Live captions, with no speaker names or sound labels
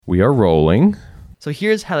We are rolling. So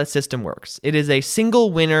here's how the system works. It is a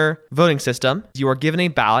single winner voting system. You are given a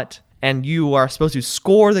ballot, and you are supposed to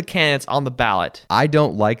score the candidates on the ballot. I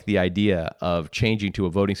don't like the idea of changing to a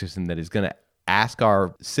voting system that is going to ask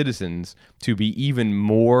our citizens to be even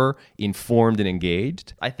more informed and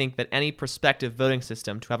engaged. I think that any prospective voting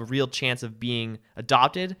system, to have a real chance of being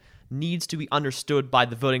adopted, needs to be understood by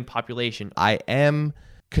the voting population. I am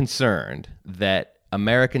concerned that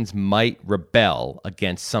Americans might rebel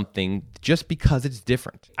against something just because it's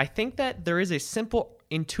different. I think that there is a simple,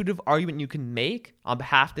 intuitive argument you can make on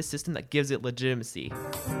behalf of the system that gives it legitimacy.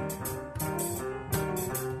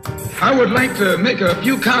 I would like to make a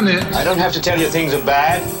few comments. I don't have to tell you things are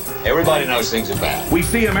bad. Everybody knows things are bad. We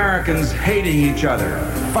see Americans hating each other,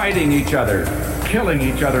 fighting each other, killing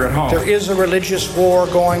each other at home. There is a religious war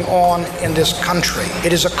going on in this country.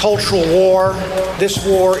 It is a cultural war. This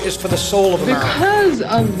war is for the soul of America. Because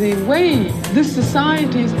of the way this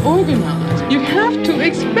society is organized, you have to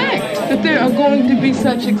expect that there are going to be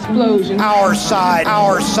such explosions. Our side,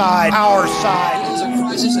 our side, our side. It is a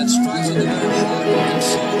crisis that strikes at the very heart and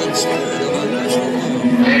soul and spirit of our nation.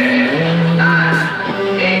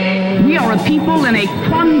 We are a people in a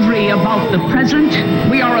quandary about the present.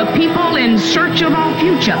 We are a people in search of our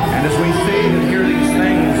future. And as we see and hear these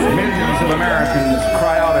things, millions of Americans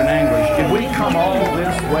cry out in anguish, did we come all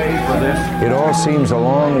this way for this? It all seems a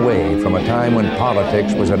long way from a time when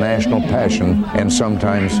politics was a national passion and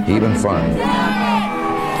sometimes even fun.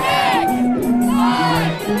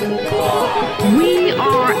 We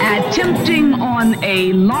are attempting on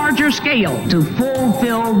a larger scale to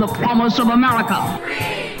fulfill the promise of America. 3,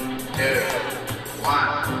 2,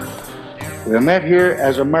 1. We are met here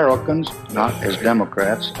as Americans, not as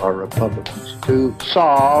Democrats or Republicans, to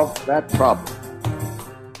solve that problem.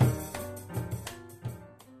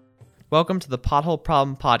 Welcome to the Pothole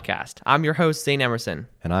Problem Podcast. I'm your host, Zane Emerson.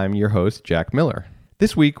 And I'm your host, Jack Miller.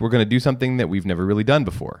 This week, we're going to do something that we've never really done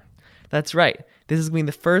before. That's right. This is going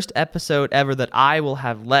to be the first episode ever that I will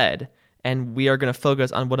have led, and we are going to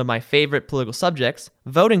focus on one of my favorite political subjects,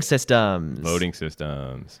 voting systems. Voting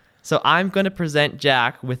systems. So I'm going to present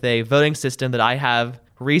Jack with a voting system that I have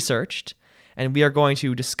researched, and we are going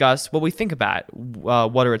to discuss what we think about it.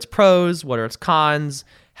 What are its pros? What are its cons?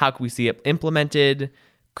 How can we see it implemented?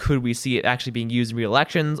 Could we see it actually being used in real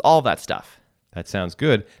elections? All that stuff. That sounds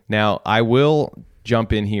good. Now, I will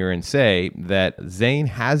jump in here and say that Zane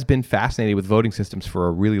has been fascinated with voting systems for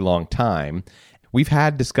a really long time. We've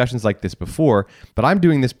had discussions like this before, but I'm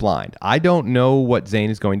doing this blind. I don't know what Zane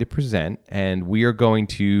is going to present, and we are going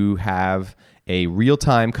to have a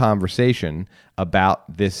real-time conversation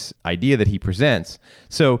about this idea that he presents.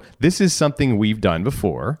 So this is something we've done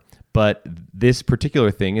before, but this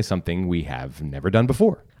particular thing is something we have never done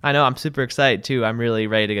before. I know, I'm super excited too. I'm really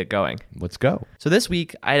ready to get going. Let's go. So this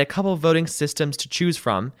week, I had a couple of voting systems to choose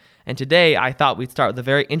from, and today I thought we'd start with a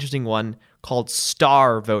very interesting one called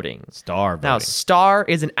STAR voting. STAR voting. Now, STAR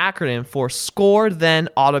is an acronym for Scored Then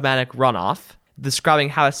Automatic Runoff, describing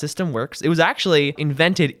how a system works. It was actually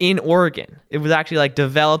invented in Oregon. It was actually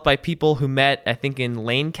developed by people who met, I think, in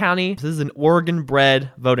Lane County. This is an Oregon-bred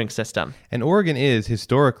voting system. And Oregon is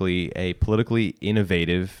historically a politically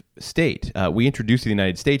innovative state. We introduced to the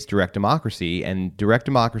United States direct democracy, and direct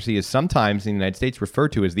democracy is sometimes in the United States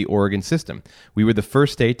referred to as the Oregon system. We were the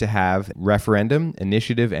first state to have referendum,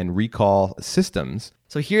 initiative, and recall systems.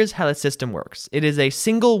 So here's how the system works. It is a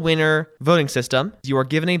single winner voting system. You are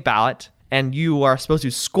given a ballot, and you are supposed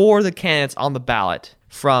to score the candidates on the ballot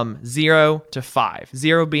from 0 to 5.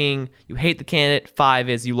 0 being you hate the candidate, 5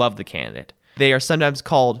 is you love the candidate. They are sometimes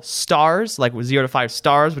called stars, like with 0 to 5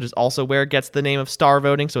 stars, which is also where it gets the name of star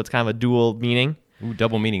voting, so it's kind of a dual meaning. Ooh,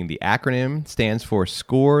 double meaning. The acronym stands for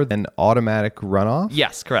Score Then Automatic Runoff.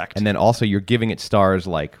 Yes, correct. And then also you're giving it stars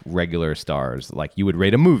like regular stars, like you would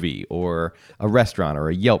rate a movie or a restaurant or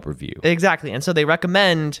a Yelp review. Exactly. And so they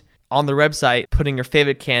recommend on their website putting your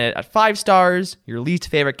favorite candidate at 5 stars, your least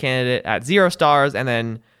favorite candidate at 0 stars, and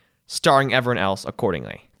then starring everyone else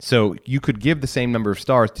accordingly. So you could give the same number of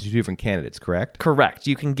stars to 2 different candidates, correct? Correct.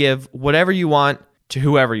 You can give whatever you want to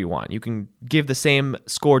whoever you want. You can give the same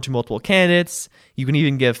score to multiple candidates. You can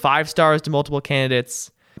even give 5 stars to multiple candidates.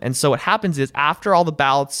 And so what happens is after all the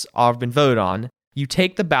ballots have been voted on, you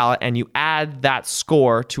take the ballot and you add that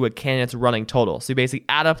score to a candidate's running total. So you basically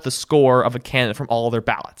add up the score of a candidate from all their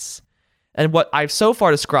ballots. And what I've so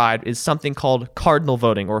far described is something called cardinal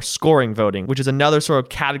voting or scoring voting, which is another sort of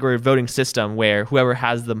category of voting system where whoever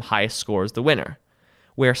has the highest score is the winner.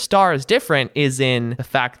 Where STAR is different is in the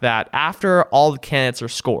fact that after all the candidates are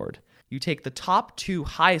scored, you take the top 2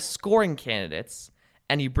 highest scoring candidates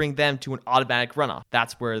and you bring them to an automatic runoff.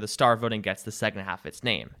 That's where the star voting gets the second half of its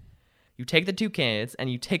name. You take the two candidates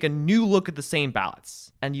and you take a new look at the same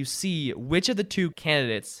ballots, and you see which of the two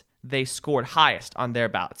candidates they scored highest on their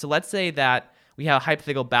ballot. So let's say that we have a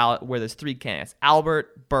hypothetical ballot where there's three candidates,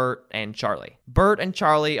 Albert, Bert, and Charlie. Bert and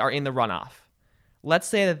Charlie are in the runoff. Let's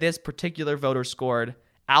say that this particular voter scored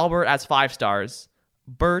Albert as 5 stars,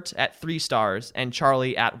 Bert at 3 stars, and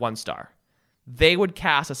Charlie at 1 star. They would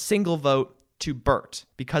cast a single vote to Bert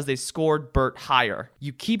because they scored Bert higher.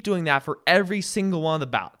 You keep doing that for every single one of the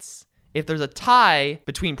ballots. If there's a tie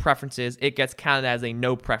between preferences, it gets counted as a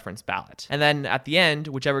no preference ballot. And then at the end,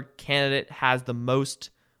 whichever candidate has the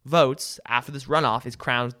most votes after this runoff is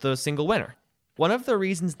crowned the single winner. One of the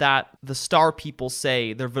reasons that the star people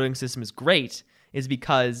say their voting system is great is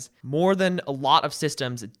because more than a lot of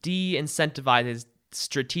systems, de-incentivizes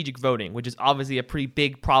strategic voting, which is obviously a pretty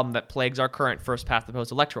big problem that plagues our current first past the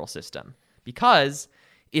post electoral system. Because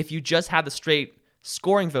if you just had the straight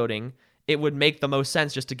scoring voting, it would make the most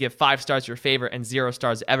sense just to give 5 stars to your favorite and 0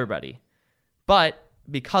 stars to everybody. But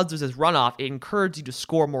because there's this runoff, it encourages you to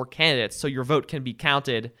score more candidates so your vote can be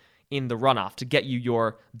counted in the runoff to get you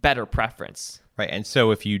your better preference. Right. And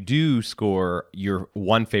so if you do score your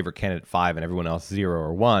one favorite candidate 5 and everyone else 0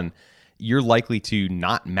 or 1, you're likely to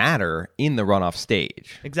not matter in the runoff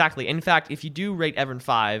stage. Exactly. In fact, if you do rate everyone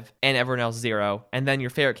 5 and everyone else 0, and then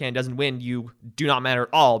your favorite candidate doesn't win, you do not matter at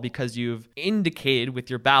all because you've indicated with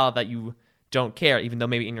your ballot that you don't care, even though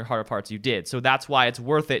maybe in your heart of hearts you did. So that's why it's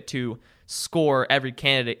worth it to score every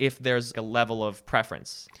candidate if there's a level of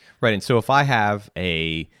preference. Right. And so if I have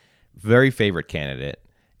a very favorite candidate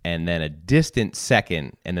and then a distant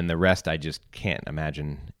second, and then the rest I just can't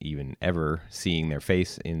imagine even ever seeing their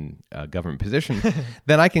face in a government position,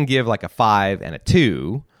 then I can give like a 5 and a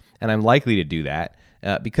 2, and I'm likely to do that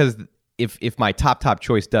because if my top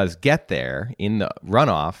choice does get there in the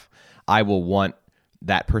runoff, I will want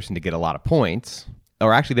that person to get a lot of points.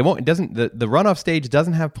 Or actually, they won't. It doesn't. The runoff stage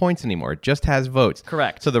doesn't have points anymore. It just has votes.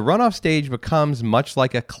 Correct. So the runoff stage becomes much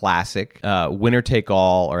like a classic winner take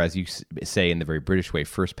all, or as you say in the very British way,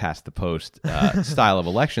 first past the post style of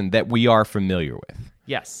election that we are familiar with.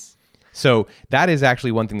 Yes. So that is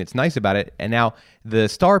actually one thing that's nice about it. And now the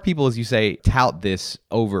star people, as you say, tout this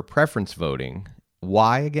over preference voting.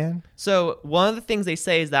 Why again? So one of the things they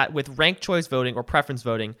say is that with ranked choice voting or preference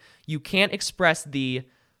voting, you can't express the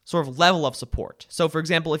sort of level of support. So for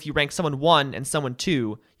example, if you rank someone 1 and someone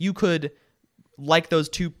 2, you could like those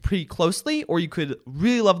two pretty closely, or you could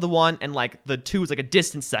really love the 1 and like the 2 is like a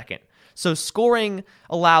distant second. So scoring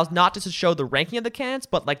allows not just to show the ranking of the candidates,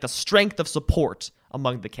 but like the strength of support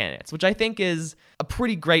among the candidates, which I think is a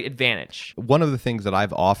pretty great advantage. One of the things that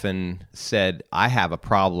I've often said I have a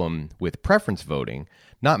problem with preference voting,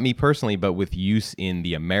 not me personally, but with use in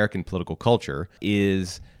the American political culture,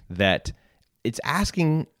 is that it's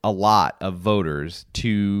asking a lot of voters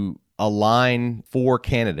to align 4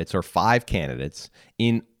 candidates or 5 candidates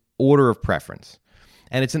in order of preference.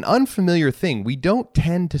 And it's an unfamiliar thing. We don't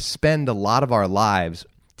tend to spend a lot of our lives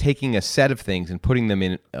taking a set of things and putting them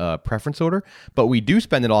in preference order, but we do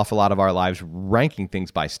spend an awful lot of our lives ranking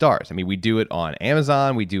things by stars. I mean, we do it on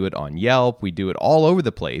Amazon, we do it on Yelp, we do it all over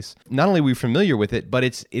the place. Not only are we familiar with it, but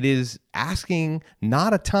it is asking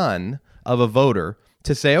not a ton of a voter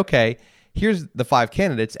to say, okay, here's the 5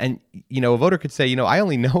 candidates. And, a voter could say, I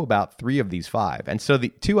only know about 3 of these 5. And so the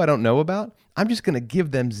 2 I don't know about, I'm just going to give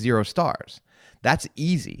them 0 stars. That's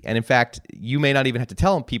easy. And in fact, you may not even have to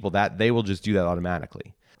tell people that. They will just do that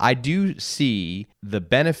automatically. I do see the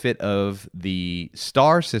benefit of the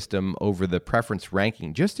star system over the preference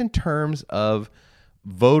ranking, just in terms of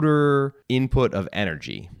voter input of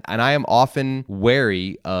energy. And I am often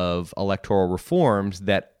wary of electoral reforms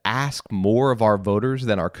that ask more of our voters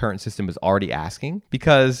than our current system is already asking,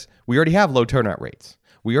 because we already have low turnout rates.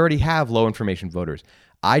 We already have low information voters.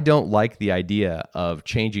 I don't like the idea of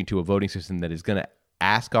changing to a voting system that is going to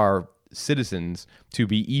ask our citizens to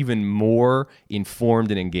be even more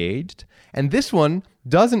informed and engaged. And this one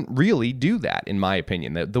doesn't really do that, in my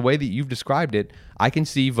opinion. The way that you've described it, I can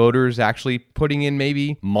see voters actually putting in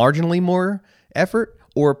maybe marginally more effort,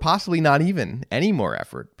 or possibly not even any more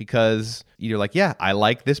effort, because you're like, yeah, I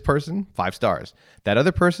like this person, 5 stars. That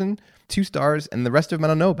other person, 2 stars, and the rest of them I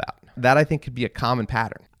don't know about. That I think could be a common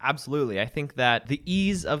pattern. Absolutely. I think that the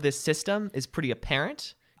ease of this system is pretty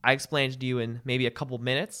apparent. I explained to you in maybe a couple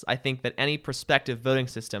minutes. I think that any prospective voting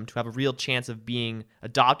system, to have a real chance of being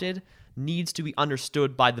adopted, needs to be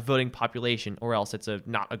understood by the voting population, or else it's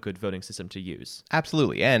not a good voting system to use.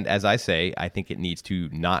 Absolutely. And as I say, I think it needs to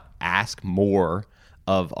not ask more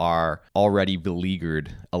of our already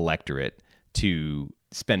beleaguered electorate to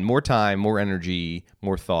spend more time, more energy,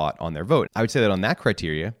 more thought on their vote. I would say that on that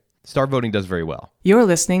criteria, star voting does very well. You're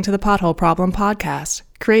listening to the Pothole Problem podcast,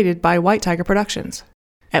 created by White Tiger Productions.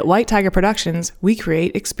 At White Tiger Productions, we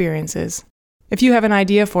create experiences. If you have an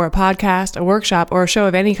idea for a podcast, a workshop, or a show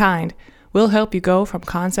of any kind, we'll help you go from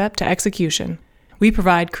concept to execution. We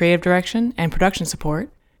provide creative direction and production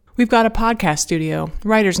support. We've got a podcast studio,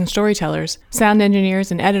 writers and storytellers, sound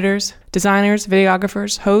engineers and editors, designers,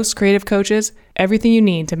 videographers, hosts, creative coaches, everything you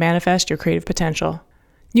need to manifest your creative potential.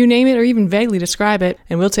 You name it or even vaguely describe it,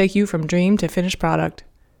 and we'll take you from dream to finished product.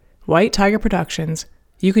 White Tiger Productions.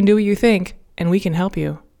 You can do what you think, and we can help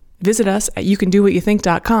you. Visit us at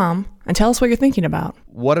youcandowhatyoutthink.com and tell us what you're thinking about.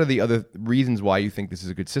 What are the other reasons why you think this is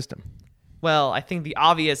a good system? Well, I think the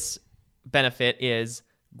obvious benefit is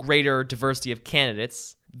greater diversity of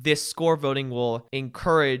candidates. This score voting will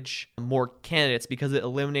encourage more candidates because it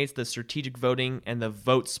eliminates the strategic voting and the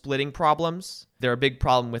vote splitting problems. They're a big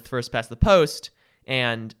problem with first past the post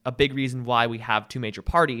and a big reason why we have two major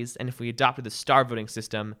parties. And if we adopted the star voting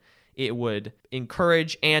system, it would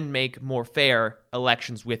encourage and make more fair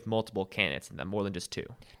elections with multiple candidates in them, more than just two.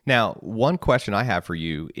 Now, one question I have for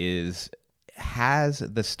you is, has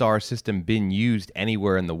the star system been used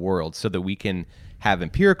anywhere in the world so that we can have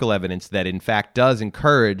empirical evidence that in fact does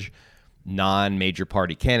encourage non-major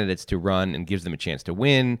party candidates to run and gives them a chance to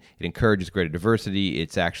win? It encourages greater diversity.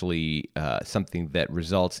 It's actually something that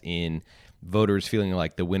results in voters feeling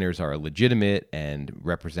like the winners are legitimate and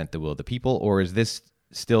represent the will of the people, or is this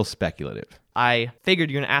still speculative? I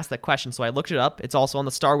figured you're going to ask that question, so I looked it up. It's also on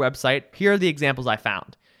the STAR website. Here are the examples I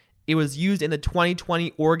found. It was used in the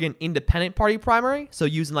 2020 Oregon Independent Party primary, so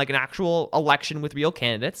using like an actual election with real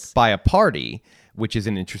candidates. By a party, which is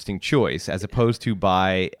an interesting choice, as opposed to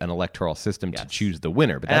by an electoral system to choose the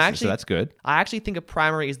winner. But so that's good. I actually think a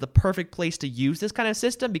primary is the perfect place to use this kind of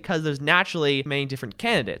system because there's naturally many different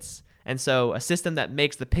candidates. And so a system that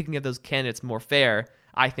makes the picking of those candidates more fair,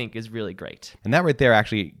 I think, is really great. And that right there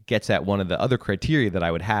actually gets at one of the other criteria that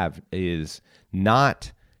I would have is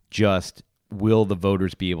not just will the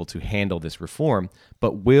voters be able to handle this reform,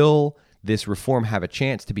 but will this reform have a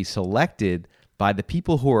chance to be selected by the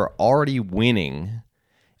people who are already winning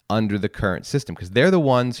under the current system? Because they're the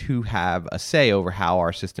ones who have a say over how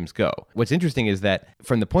our systems go. What's interesting is that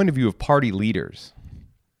from the point of view of party leaders,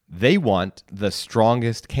 they want the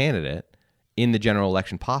strongest candidate in the general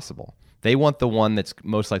election possible. They want the one that's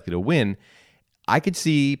most likely to win. I could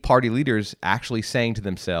see party leaders actually saying to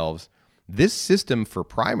themselves, this system for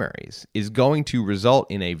primaries is going to result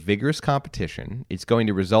in a vigorous competition. It's going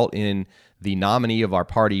to result in the nominee of our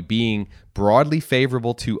party being broadly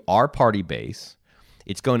favorable to our party base.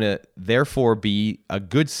 It's going to therefore be a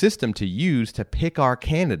good system to use to pick our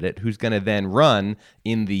candidate who's going to then run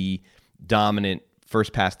in the dominant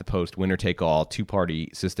first past the post, winner take all, two-party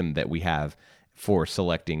system that we have for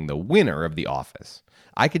selecting the winner of the office.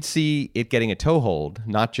 I could see it getting a toehold,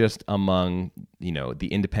 not just among, the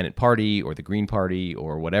independent party or the Green Party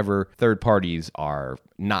or whatever third parties are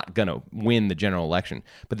not going to win the general election,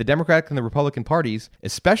 but the Democratic and the Republican parties,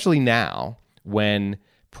 especially now when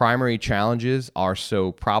primary challenges are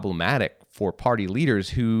so problematic for party leaders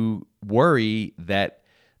who worry that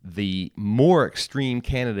the more extreme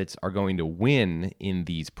candidates are going to win in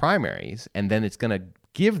these primaries, and then it's going to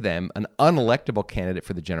give them an unelectable candidate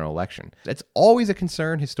for the general election. That's always a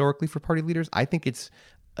concern historically for party leaders. I think it's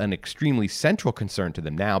an extremely central concern to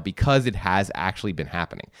them now because it has actually been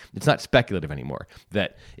happening. It's not speculative anymore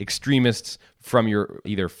that extremists from your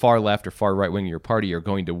either far left or far right wing of your party are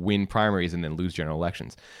going to win primaries and then lose general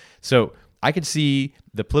elections. So I could see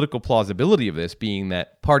the political plausibility of this being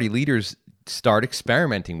that party leaders start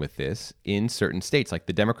experimenting with this in certain states. Like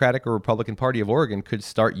the Democratic or Republican Party of Oregon could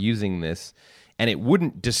start using this, and it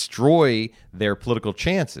wouldn't destroy their political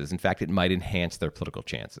chances. In fact, it might enhance their political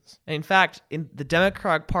chances. And in fact, the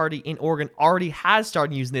Democratic Party in Oregon already has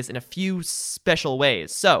started using this in a few special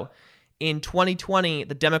ways. So in 2020,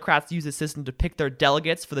 the Democrats used the system to pick their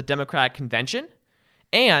delegates for the Democratic Convention,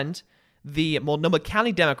 and the Multnomah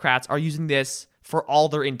County Democrats are using this for all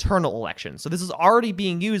their internal elections. So this is already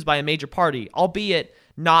being used by a major party, albeit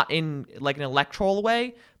not in like an electoral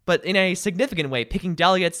way, but in a significant way, picking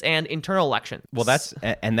delegates and internal elections. Well,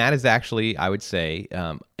 that is actually, I would say,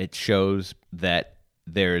 it shows that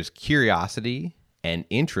there's curiosity and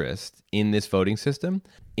interest in this voting system.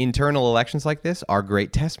 Internal elections like this are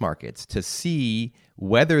great test markets to see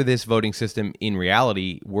whether this voting system in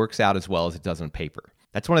reality works out as well as it does on paper.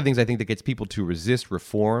 That's one of the things I think that gets people to resist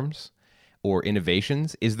reforms or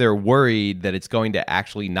innovations is they're worried that it's going to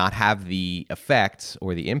actually not have the effects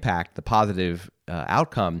or the impact, the positive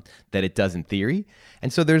outcome that it does in theory.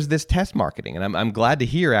 And so there's this test marketing. And I'm glad to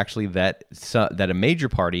hear actually that that a major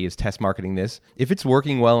party is test marketing this. If it's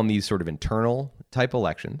working well in these sort of internal type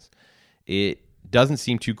elections, it doesn't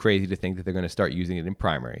seem too crazy to think that they're going to start using it in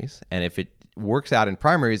primaries. And if it works out in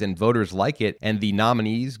primaries and voters like it and the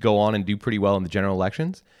nominees go on and do pretty well in the general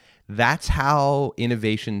elections, that's how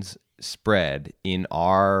innovations spread in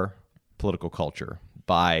our political culture,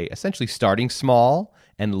 by essentially starting small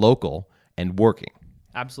and local and working.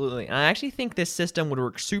 Absolutely. And I actually think this system would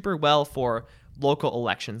work super well for local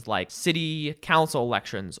elections like city council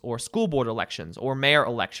elections or school board elections or mayor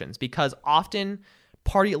elections, because often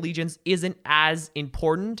party allegiance isn't as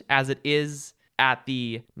important as it is at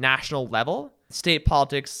the national level. State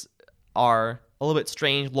politics are a little bit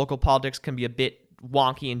strange. Local politics can be a bit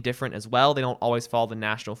wonky and different as well. They don't always follow the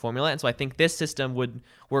national formula. And so I think this system would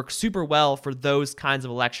work super well for those kinds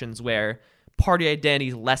of elections where party identity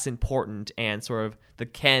is less important and sort of the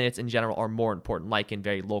candidates in general are more important, like in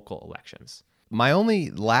very local elections. My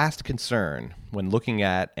only last concern when looking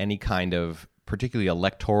at any kind of particularly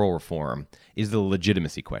electoral reform is the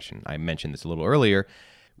legitimacy question. I mentioned this a little earlier.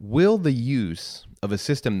 Will the use of a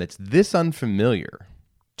system that's this unfamiliar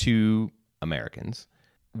to Americans,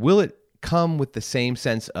 will it come with the same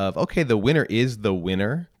sense of, okay, the winner is the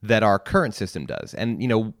winner that our current system does? And,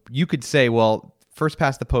 you could say, well, first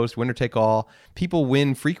past the post, winner take all. People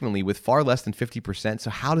win frequently with far less than 50%. So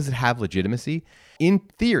how does it have legitimacy? In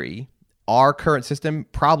theory, our current system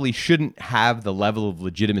probably shouldn't have the level of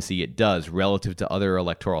legitimacy it does relative to other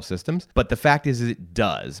electoral systems. But the fact is it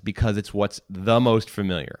does, because it's what's the most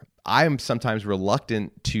familiar. I am sometimes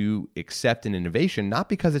reluctant to accept an innovation, not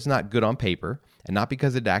because it's not good on paper and not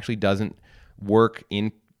because it actually doesn't work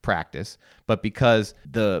in practice, but because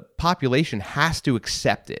the population has to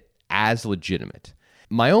accept it as legitimate.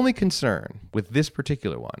 My only concern with this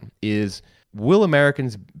particular one is, will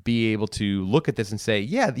Americans be able to look at this and say,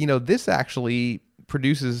 yeah, this actually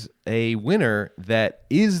produces a winner that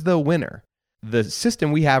is the winner? The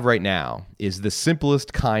system we have right now is the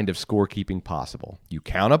simplest kind of scorekeeping possible. You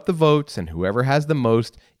count up the votes, and whoever has the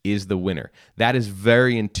most is the winner. That is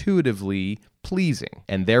very intuitively pleasing,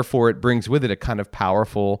 and therefore it brings with it a kind of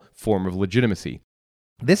powerful form of legitimacy.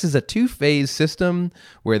 This is a two-phase system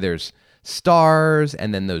where there's stars,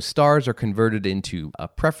 and then those stars are converted into a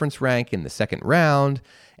preference rank in the second round,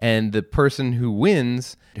 and the person who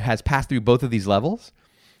wins has passed through both of these levels.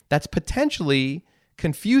 That's potentially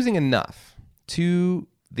confusing enough to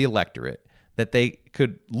the electorate that they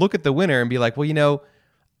could look at the winner and be like, well,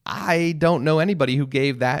 I don't know anybody who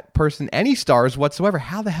gave that person any stars whatsoever.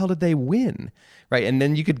 How the hell did they win? Right? And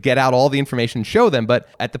then you could get out all the information and show them. But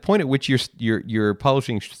at the point at which you're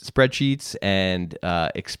publishing spreadsheets and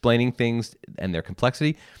explaining things and their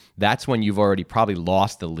complexity, that's when you've already probably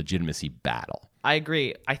lost the legitimacy battle. I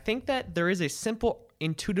agree. I think that there is a simple,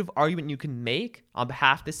 intuitive argument you can make on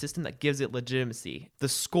behalf of the system that gives it legitimacy. The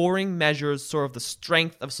scoring measures sort of the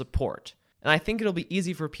strength of support. And I think it'll be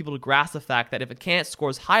easy for people to grasp the fact that if a candidate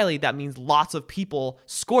scores highly, that means lots of people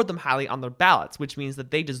scored them highly on their ballots, which means that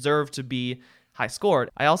they deserve to be high scored.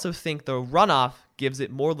 I also think the runoff gives it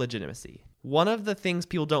more legitimacy. One of the things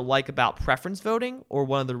people don't like about preference voting, or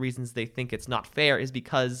one of the reasons they think it's not fair, is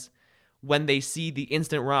because when they see the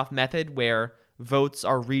instant runoff method where votes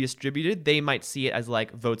are redistributed, they might see it as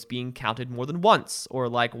like votes being counted more than once, or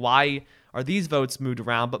like, why are these votes moved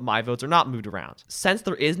around but my votes are not moved around? Since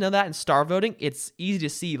there is none of that in star voting, it's easy to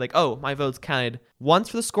see like, oh, my vote's counted once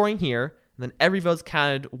for the scoring here, and then every vote's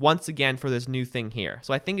counted once again for this new thing here.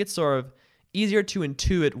 So I think it's sort of easier to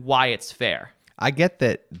intuit why it's fair. I get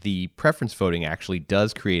that the preference voting actually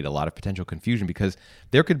does create a lot of potential confusion, because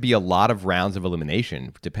there could be a lot of rounds of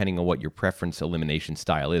elimination depending on what your preference elimination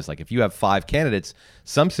style is. Like if you have 5 candidates,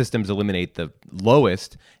 some systems eliminate the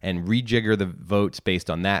lowest and rejigger the votes based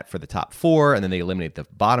on that for the top 4, and then they eliminate the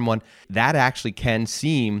bottom one. That actually can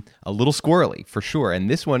seem a little squirrely for sure. And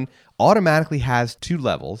this one automatically has 2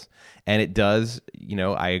 levels, and it does,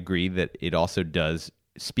 I agree that it also does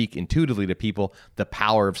speak intuitively to people the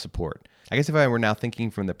power of support. I guess if I were now thinking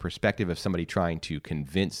from the perspective of somebody trying to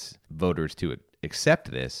convince voters to accept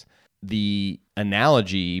this, the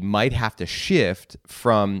analogy might have to shift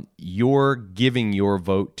from you're giving your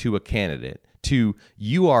vote to a candidate to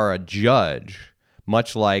you are a judge,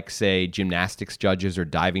 much like, say, gymnastics judges or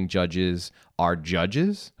diving judges are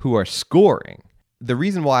judges who are scoring. The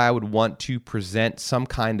reason why I would want to present some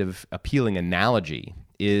kind of appealing analogy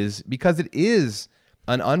is because it is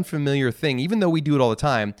an unfamiliar thing. Even though we do it all the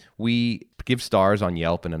time, we give stars on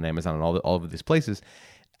Yelp and on Amazon and all of these places.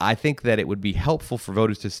 I think that it would be helpful for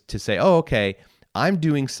voters to say, oh, okay, I'm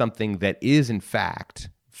doing something that is in fact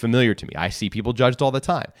familiar to me. I see people judged all the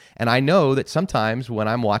time. And I know that sometimes when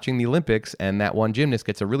I'm watching the Olympics and that one gymnast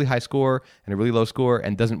gets a really high score and a really low score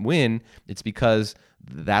and doesn't win, it's because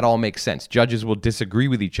that all makes sense. Judges will disagree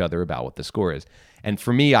with each other about what the score is. And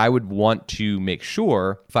for me, I would want to make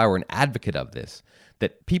sure, if I were an advocate of this,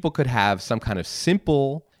 that people could have some kind of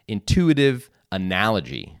simple, intuitive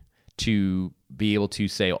analogy to be able to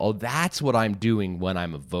say, oh, that's what I'm doing when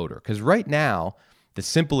I'm a voter. Because right now, the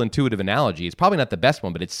simple, intuitive analogy is probably not the best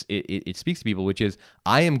one, but it speaks to people, which is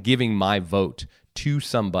I am giving my vote to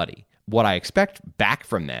somebody. What I expect back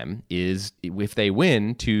from them is, if they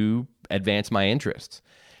win, to advance my interests.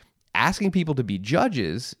 Asking people to be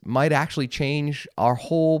judges might actually change our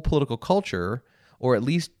whole political culture, or at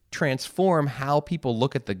least transform how people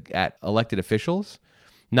look at elected officials.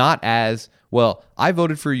 Not as, well, I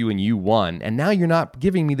voted for you and you won, and now you're not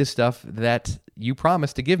giving me the stuff that you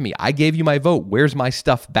promised to give me. I gave you my vote. Where's my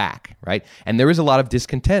stuff back, right? And there is a lot of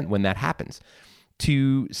discontent when that happens.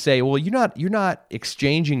 To say, well, you're not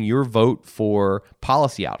exchanging your vote for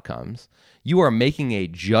policy outcomes. You are making a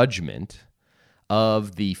judgment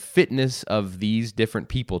of the fitness of these different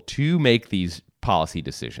people to make these policy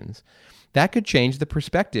decisions. That could change the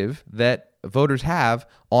perspective that voters have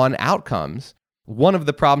on outcomes. One of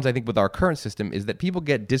the problems, I think, with our current system is that people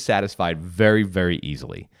get dissatisfied very, very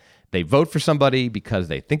easily. They vote for somebody because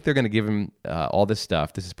they think they're going to give them all this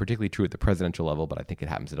stuff. This is particularly true at the presidential level, but I think it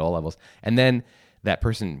happens at all levels. And then that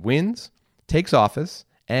person wins, takes office,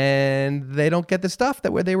 and they don't get the stuff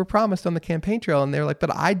that they were promised on the campaign trail. And they're like,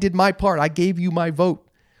 but I did my part. I gave you my vote.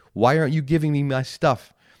 Why aren't you giving me my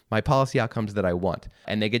stuff, my policy outcomes that I want?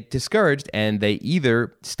 And they get discouraged, and they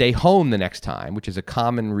either stay home the next time, which is a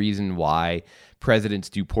common reason why presidents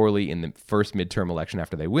do poorly in the first midterm election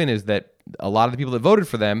after they win, is that a lot of the people that voted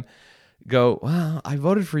for them go, well, I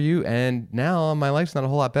voted for you, and now my life's not a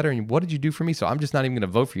whole lot better, and what did you do for me? So I'm just not even going to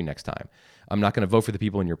vote for you next time. I'm not going to vote for the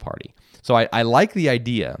people in your party. So I like the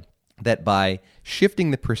idea that by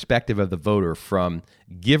shifting the perspective of the voter from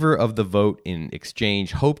giver of the vote in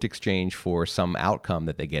exchange, hoped exchange for some outcome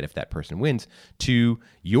that they get if that person wins, to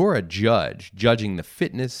you're a judge, judging the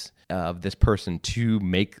fitness of this person to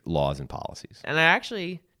make laws and policies. And I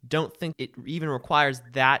actually don't think it even requires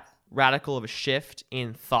that radical of a shift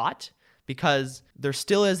in thought, because there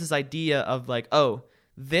still is this idea of like, oh,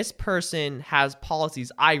 this person has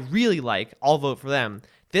policies I really like, I'll vote for them.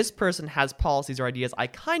 This person has policies or ideas I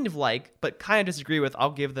kind of like, but kind of disagree with,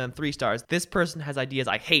 I'll give them 3 stars. This person has ideas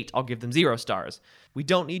I hate, I'll give them 0 stars. We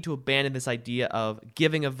don't need to abandon this idea of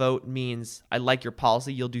giving a vote means I like your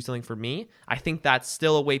policy, you'll do something for me. I think that's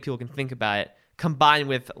still a way people can think about it, combined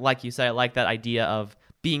with, like you said, I like that idea of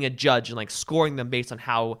being a judge and like scoring them based on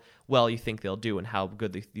how well you think they'll do and how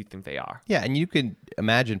good you think they are. Yeah, and you can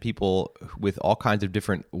imagine people with all kinds of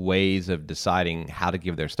different ways of deciding how to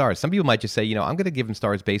give their stars. Some people might just say, I'm going to give them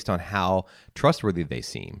stars based on how trustworthy they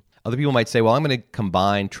seem. Other people might say, well, I'm going to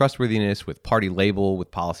combine trustworthiness with party label,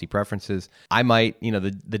 with policy preferences. I might,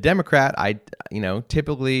 the Democrat,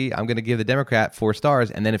 typically I'm going to give the Democrat 4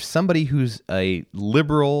 stars. And then if somebody who's a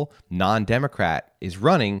liberal non-Democrat is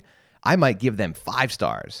running, I might give them 5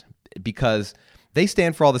 stars because they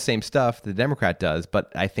stand for all the same stuff the Democrat does,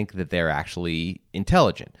 but I think that they're actually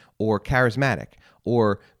intelligent or charismatic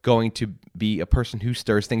or going to be a person who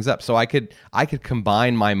stirs things up. So I could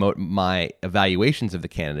combine my evaluations of the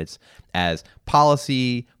candidates as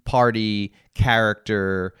policy, party,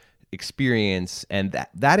 character, experience, and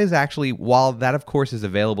that is actually, while that of course is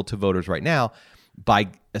available to voters right now, by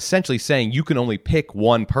essentially saying you can only pick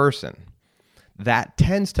one person, that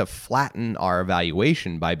tends to flatten our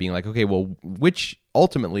evaluation by being like, okay, well, which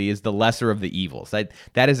ultimately is the lesser of the evils?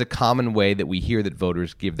 That is a common way that we hear that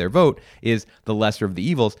voters give their vote, is the lesser of the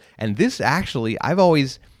evils. And this actually, I've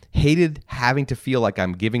always hated having to feel like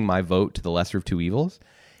I'm giving my vote to the lesser of 2 evils.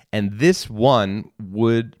 And this one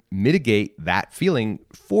would mitigate that feeling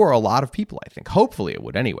for a lot of people, I think. Hopefully it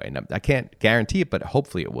would anyway. Now, I can't guarantee it, but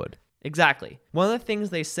hopefully it would. Exactly. One of the things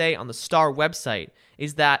they say on the STAR website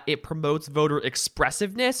is that it promotes voter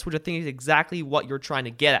expressiveness, which I think is exactly what you're trying to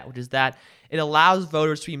get at, which is that it allows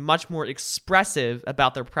voters to be much more expressive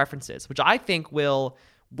about their preferences, which I think will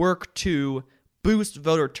work to boost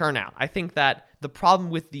voter turnout. I think that the problem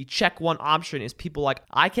with the check one option is people like,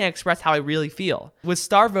 I can't express how I really feel. With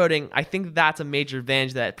STAR voting, I think that's a major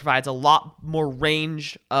advantage, that it provides a lot more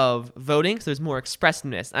range of voting, so there's more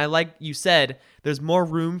expressiveness. And like you said, there's more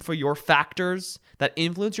room for your factors that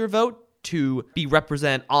influence your vote to be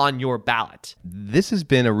represented on your ballot. This has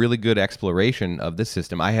been a really good exploration of this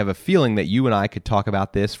system. I have a feeling that you and I could talk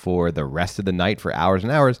about this for the rest of the night for hours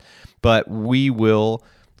and hours, but we will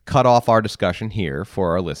cut off our discussion here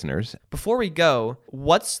for our listeners. Before we go,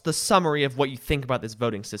 what's the summary of what you think about this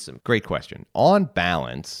voting system? Great question. On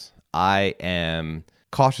balance, I am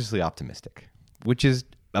cautiously optimistic, which is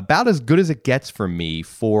about as good as it gets for me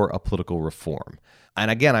for a political reform. And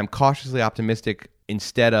again, I'm cautiously optimistic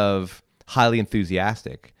instead of highly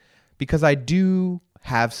enthusiastic because I do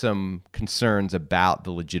have some concerns about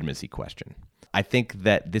the legitimacy question. I think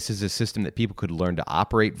that this is a system that people could learn to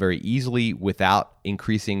operate very easily without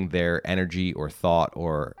increasing their energy or thought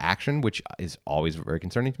or action, which is always very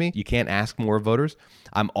concerning to me. You can't ask more of voters.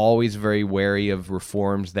 I'm always very wary of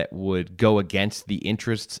reforms that would go against the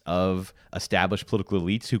interests of established political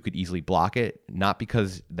elites who could easily block it, not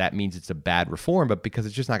because that means it's a bad reform, but because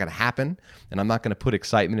it's just not going to happen. And I'm not going to put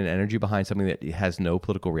excitement and energy behind something that has no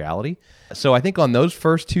political reality. So I think on those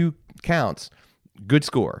first two counts, good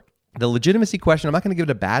score. The legitimacy question, I'm not going to give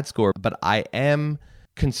it a bad score, but I am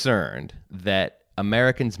concerned that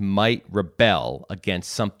Americans might rebel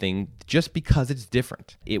against something just because it's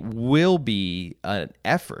different. It will be an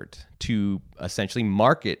effort to essentially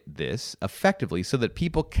market this effectively so that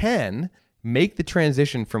people can make the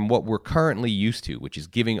transition from what we're currently used to, which is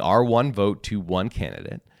giving our one vote to one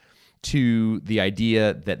candidate, to the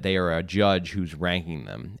idea that they are a judge who's ranking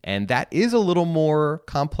them. And that is a little more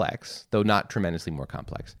complex, though not tremendously more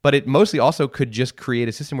complex. But it mostly also could just create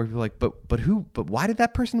a system where people are like, but why did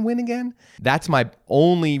that person win again? That's my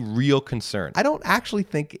only real concern. I don't actually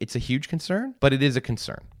think it's a huge concern, but it is a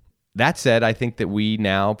concern. That said, I think that we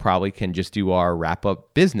now probably can just do our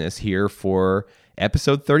wrap-up business here for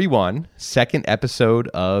episode 31, second episode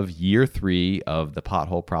of year 3 of the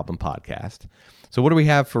Pothole Problem podcast. So what do we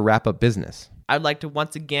have for wrap-up business? I'd like to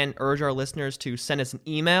once again urge our listeners to send us an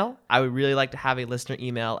email. I would really like to have a listener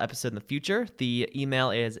email episode in the future. The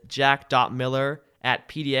email is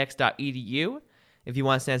jack.miller@pdx.edu. If you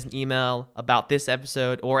want to send us an email about this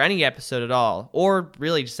episode or any episode at all, or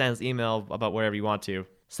really just send us an email about whatever you want to,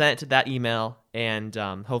 send it to that email, and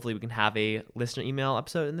hopefully we can have a listener email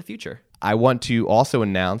episode in the future. I want to also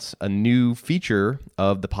announce a new feature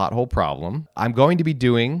of the Pothole Problem. I'm going to be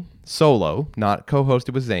doing solo, not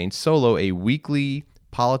co-hosted with Zane, solo a weekly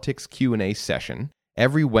politics Q&A session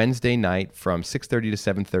every Wednesday night from 6:30 to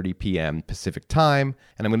 7:30 p.m. Pacific time.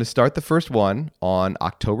 And I'm going to start the first one on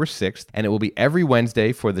October 6th, and it will be every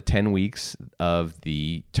Wednesday for the 10 weeks of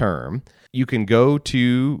the term. You can go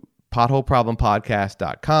to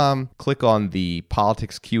potholeproblempodcast.com, click on the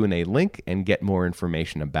politics Q&A link, and get more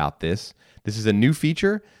information about this. This is a new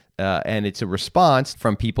feature. And it's a response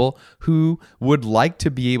from people who would like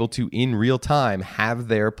to be able to, in real time, have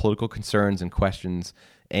their political concerns and questions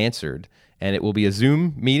answered. And it will be a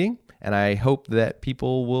Zoom meeting, and I hope that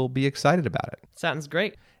people will be excited about it. Sounds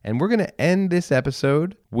great. And we're going to end this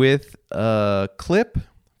episode with a clip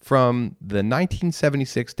from the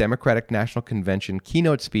 1976 Democratic National Convention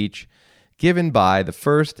keynote speech given by the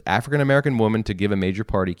first African-American woman to give a major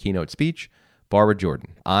party keynote speech, Barbara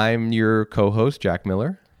Jordan. I'm your co-host, Jack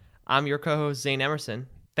Miller. I'm your co-host, Zane Emerson.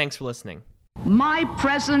 Thanks for listening. My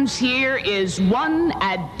presence here is one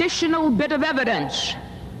additional bit of evidence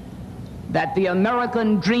that the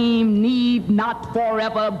American dream need not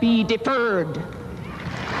forever be deferred.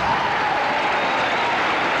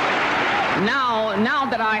 Now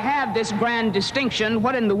that I have this grand distinction,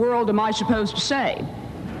 what in the world am I supposed to say?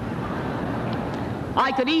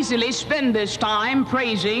 I could easily spend this time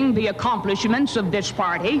praising the accomplishments of this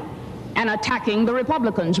party and attacking the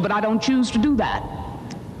Republicans, but I don't choose to do that.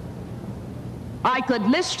 I could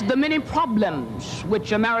list the many problems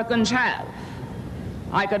which Americans have.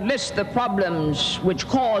 I could list the problems which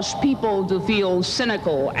cause people to feel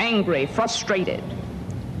cynical, angry, frustrated.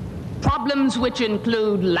 Problems which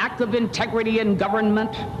include lack of integrity in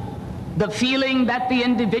government, the feeling that the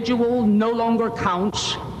individual no longer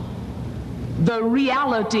counts, the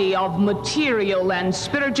reality of material and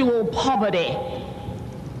spiritual poverty,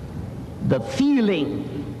 the feeling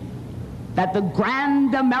that the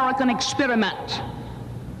grand American experiment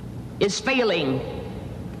is failing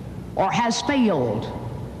or has failed.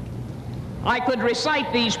 I could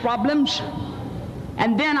recite these problems,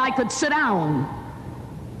 and then I could sit down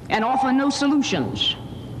and offer no solutions.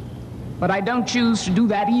 But I don't choose to do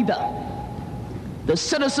that either. The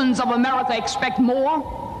citizens of America expect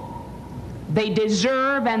more. They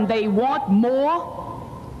deserve and they want more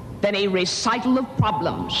than a recital of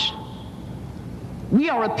problems. We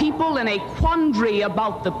are a people in a quandary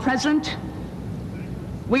about the present.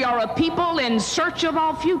 We are a people in search of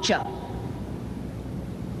our future.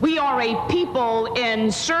 We are a people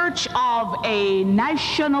in search of a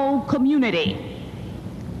national community.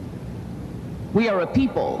 We are a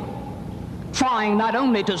people trying not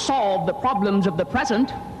only to solve the problems of the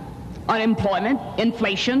present, unemployment,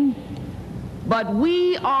 inflation, but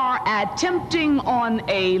we are attempting on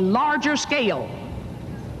a larger scale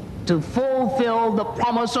to fulfill the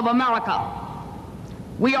promise of America.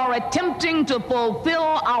 We are attempting to fulfill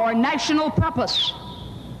our national purpose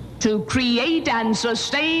to create and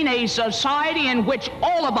sustain a society in which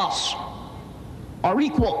all of us are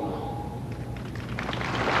equal.